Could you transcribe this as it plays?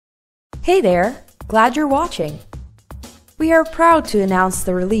Hey there! Glad you're watching! We are proud to announce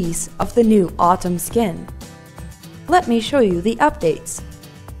the release of the new Autumn skin. Let me show you the updates.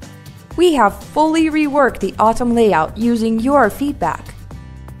 We have fully reworked the Autumn layout using your feedback.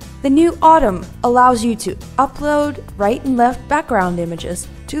 The new Autumn allows you to upload right and left background images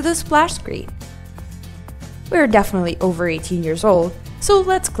to the splash screen. We're definitely over 18 years old, so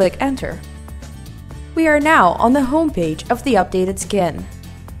let's click Enter. We are now on the home page of the updated skin.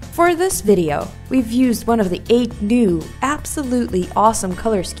 For this video, we've used one of the 8 new, absolutely awesome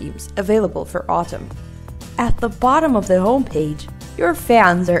color schemes available for Autumn. At the bottom of the home page, your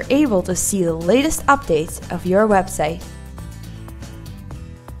fans are able to see the latest updates of your website.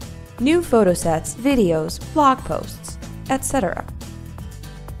 New photo sets, videos, blog posts, etc.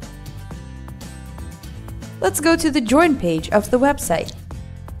 Let's go to the Join page of the website.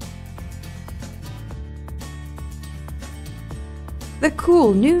 The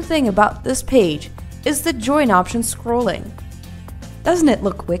cool new thing about this page is the Join option scrolling. Doesn't it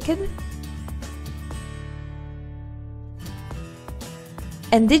look wicked?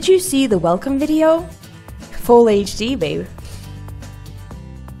 And did you see the welcome video? Full HD, babe.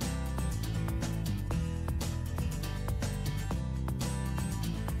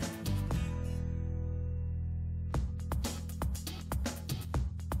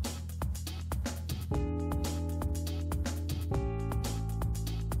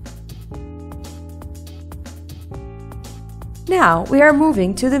 Now we are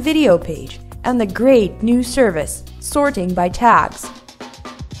moving to the video page and the great new service, sorting by tags.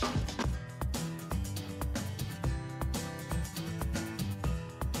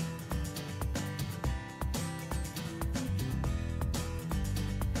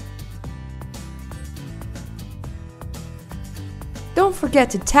 Don't forget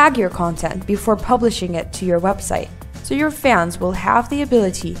to tag your content before publishing it to your website, so your fans will have the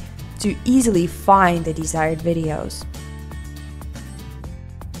ability to easily find the desired videos.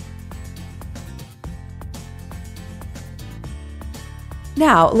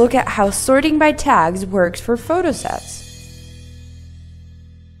 Now look at how sorting by tags works for photo sets.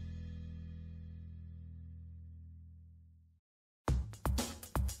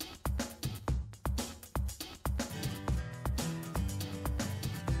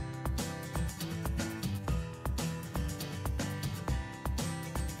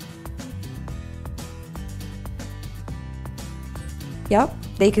 Yep,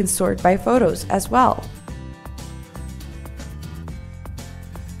 they can sort by photos as well.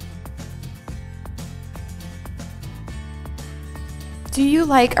 Do you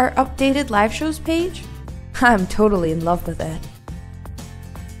like our updated live shows page? I'm totally in love with it.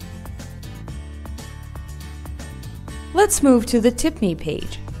 Let's move to the Tip Me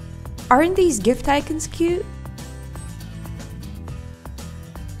page. Aren't these gift icons cute?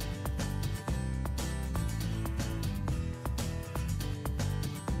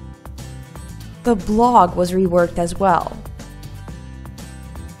 The blog was reworked as well.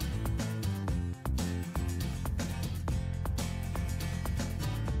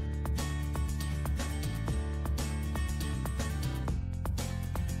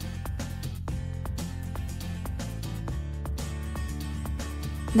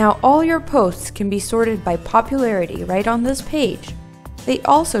 Now all your posts can be sorted by popularity right on this page. They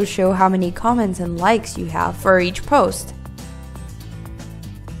also show how many comments and likes you have for each post.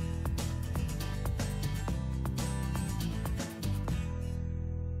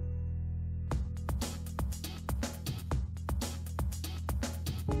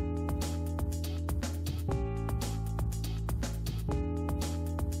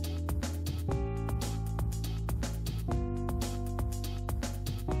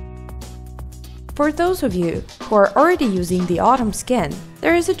 For those of you who are already using the Autumn skin,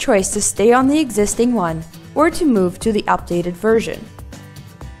 there is a choice to stay on the existing one or to move to the updated version.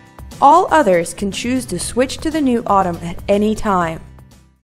 All others can choose to switch to the new Autumn at any time.